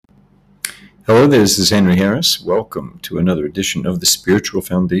Hello there, this is Henry Harris. Welcome to another edition of the Spiritual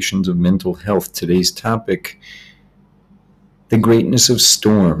Foundations of Mental Health. Today's topic, the greatness of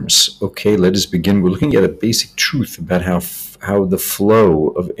storms. Okay, let us begin. We're looking at a basic truth about how the flow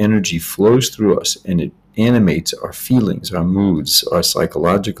of energy flows through us, and it animates our feelings, our moods, our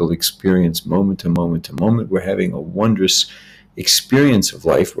psychological experience moment to moment to moment. We're having a wondrous experience of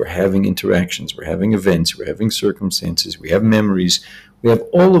life. We're having interactions, we're having events, we're having circumstances, we have memories, we have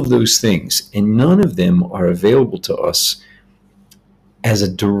all of those things, and none of them are available to us as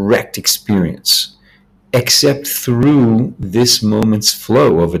a direct experience, except through this moment's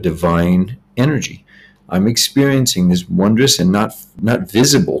flow of a divine energy. I'm experiencing this wondrous and not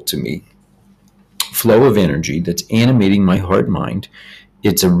visible to me flow of energy that's animating my heart mind.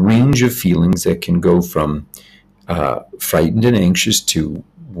 It's a range of feelings that can go from frightened and anxious to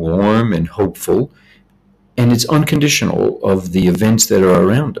warm and hopeful, and it's unconditional of the events that are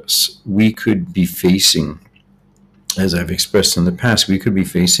around us. We could be facing, as I've expressed in the past, we could be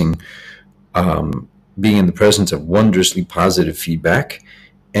facing being in the presence of wondrously positive feedback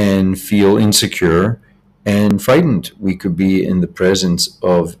and feel insecure and frightened. We could be in the presence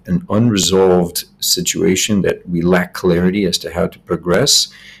of an unresolved situation that we lack clarity as to how to progress,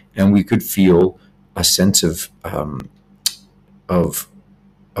 and we could feel a sense of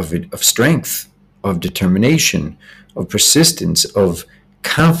strength, of determination, of persistence, of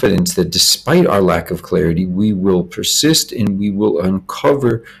confidence that despite our lack of clarity, we will persist and we will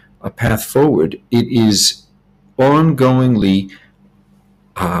uncover a path forward. It is ongoingly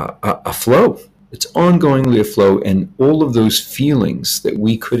a flow. It's ongoingly a flow, and all of those feelings that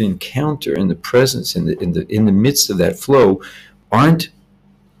we could encounter in the presence, in the midst of that flow, aren't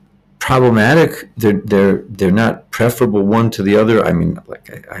problematic. They're not preferable one to the other. I mean,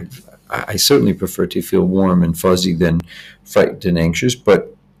 like I certainly prefer to feel warm and fuzzy than frightened and anxious,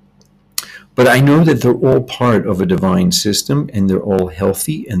 but I know that they're all part of a divine system, and they're all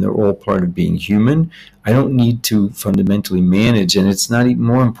healthy, and they're all part of being human. I don't need to fundamentally manage, and it's not even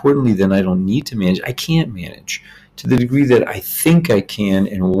more importantly than I don't need to manage. I can't manage to the degree that I think I can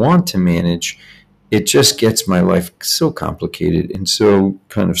and want to manage. It just gets my life so complicated and so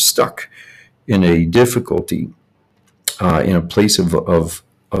kind of stuck in a difficulty, in a place of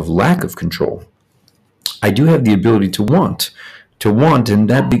lack of control. I do have the ability to want, and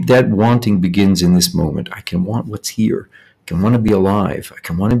that wanting begins in this moment. I can want what's here. I can want to be alive. I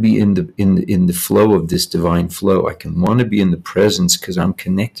can want to be in the flow of this divine flow. I can want to be in the presence because I'm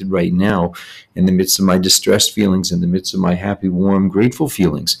connected right now in the midst of my distressed feelings, in the midst of my happy, warm, grateful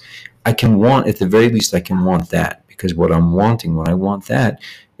feelings. I can want, at the very least, I can want that, because what I'm wanting when I want that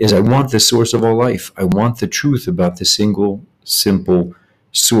is I want the source of all life. I want the truth about the single, simple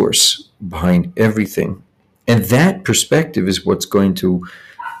source behind everything. And that perspective is what's going to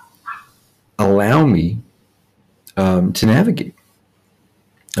allow me to navigate,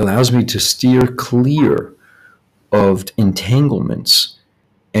 allows me to steer clear of entanglements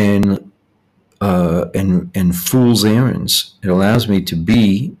and fool's errands. It allows me to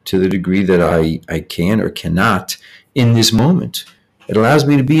be, to the degree that I can or cannot, in this moment. It allows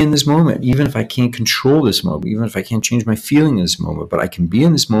me to be in this moment, even if I can't control this moment, even if I can't change my feeling in this moment, but I can be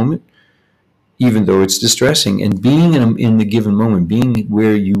in this moment, even though it's distressing. And being in the given moment, being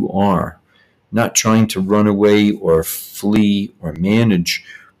where you are, not trying to run away or flee or manage,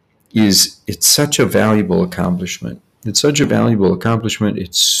 it's such a valuable accomplishment. It's such a valuable accomplishment.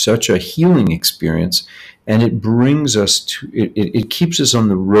 It's such a healing experience, and it brings us to, it keeps us on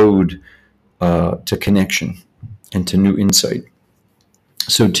the road to connection and to new insight.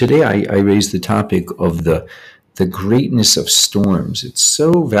 So today I raised the topic of the greatness of storms. It's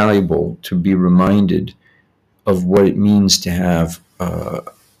so valuable to be reminded of what it means to have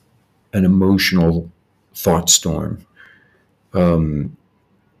an emotional thought storm.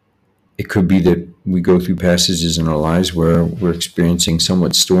 It could be that we go through passages in our lives where we're experiencing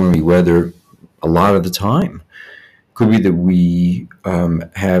somewhat stormy weather a lot of the time. It could be that we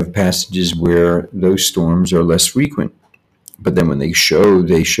have passages where those storms are less frequent, but then when they show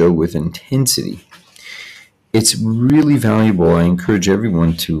with intensity. It's really valuable. I encourage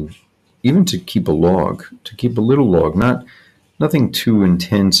everyone to keep a log, to keep a little log, nothing too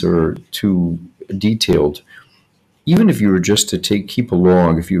intense or too detailed. Even if you were just to keep a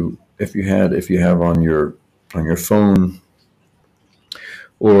log, if you have on your phone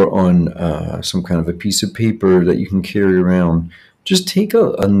or on some kind of a piece of paper that you can carry around, just take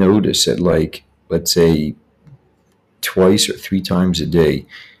a notice at, like, let's say twice or three times a day.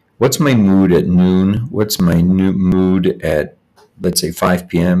 What's my mood at noon? What's my mood at, let's say, 5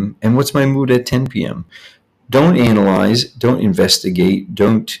 p.m.? And what's my mood at 10 p.m.? Don't analyze, don't investigate,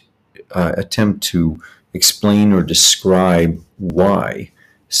 don't attempt to explain or describe why.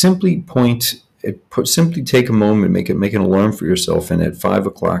 Simply simply take a moment, make an alarm for yourself, and at 5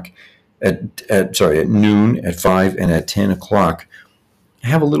 o'clock, at noon, at 5, and at 10 o'clock,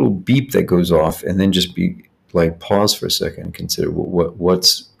 have a little beep that goes off, and then just be like, pause for a second and consider,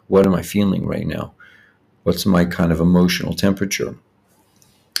 what am I feeling right now? What's my kind of emotional temperature?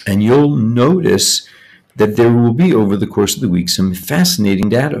 And you'll notice that there will be, over the course of the week, some fascinating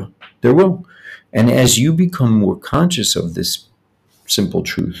data. There will. And as you become more conscious of this simple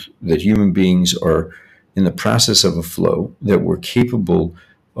truth, that human beings are in the process of a flow, that we're capable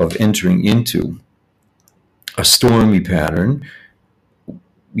of entering into a stormy pattern,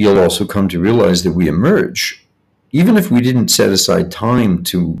 you'll also come to realize that we emerge. Even if we didn't set aside time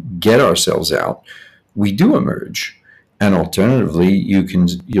to get ourselves out, we do emerge. And alternatively,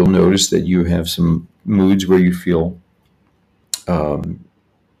 you'll notice that you have some moods where you feel,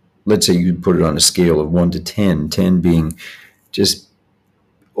 let's say you put it on a scale of 1 to 10, 10 being just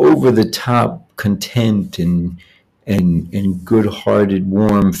over the top content and good-hearted,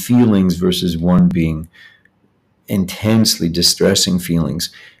 warm feelings, versus 1 being intensely distressing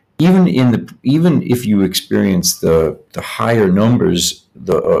feelings. Even if you experience the higher numbers,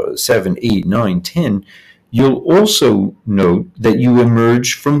 the 7, 8, 9, 10, you'll also note that you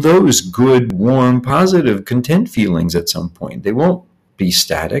emerge from those good, warm, positive, content feelings at some point. They won't be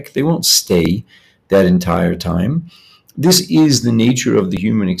static. They won't stay that entire time. This is the nature of the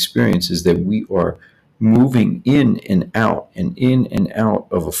human experience, is that we are moving in and out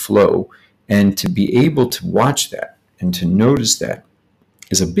of a flow. And to be able to watch that and to notice that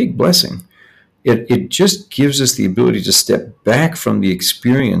is a big blessing. It just gives us the ability to step back from the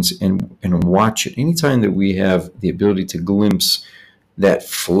experience and watch it. Anytime that we have the ability to glimpse that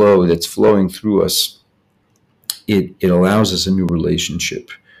flow that's flowing through us, it allows us a new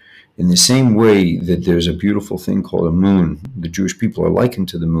relationship. In the same way that there's a beautiful thing called a moon. The Jewish people are likened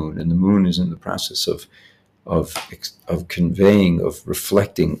to the moon, and the moon is in the process of conveying, of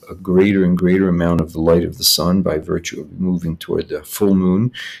reflecting a greater and greater amount of the light of the sun by virtue of moving toward the full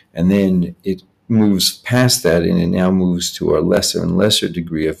moon. And then it moves past that, and it now moves to a lesser and lesser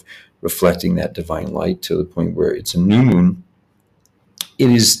degree of reflecting that divine light, to the point where it's a new moon. It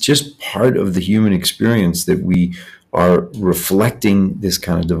is just part of the human experience that we are reflecting this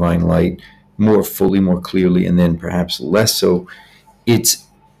kind of divine light more fully, more clearly, and then perhaps less so. It's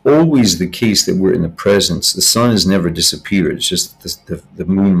always the case that we're in the presence. The sun has never disappeared. It's just the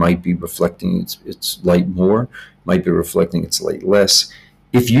moon might be reflecting its light more, might be reflecting its light less.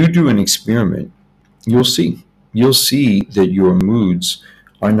 If you do an experiment, you'll see that your moods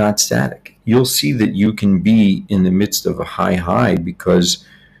are not static. You'll see that you can be in the midst of a high, because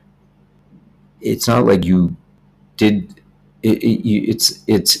it's not like you did.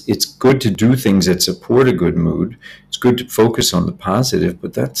 It's good to do things that support a good mood. It's good to focus on the positive,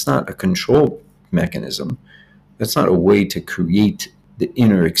 but that's not a control mechanism. That's not a way to create the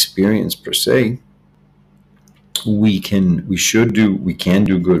inner experience per se. We can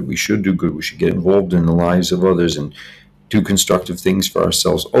do good. We should do good. We should get involved in the lives of others and do constructive things for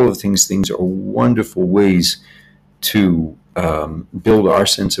ourselves. All of these things are wonderful ways to build our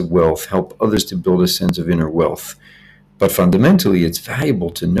sense of wealth, help others to build a sense of inner wealth. But fundamentally, it's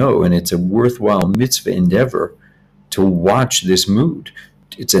valuable to know, and it's a worthwhile mitzvah endeavor to watch this mood.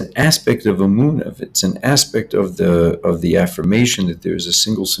 It's an aspect of Amunah. It's an aspect of the affirmation that there is a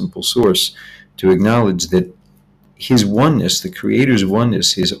single, simple source, to acknowledge that his oneness, the Creator's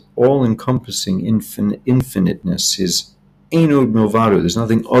oneness, his all-encompassing infiniteness, his Ein Od Milvado. There's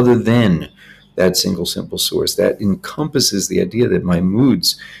nothing other than that single, simple source. That encompasses the idea that my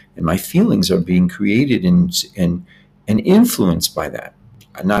moods and my feelings are being created and influenced by that.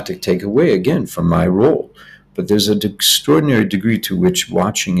 Not to take away, again, from my role, but there's an extraordinary degree to which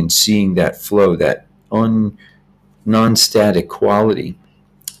watching and seeing that flow, that non-static quality,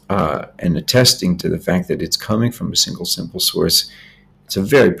 and attesting to the fact that it's coming from a single, simple source, it's a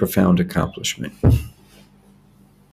very profound accomplishment.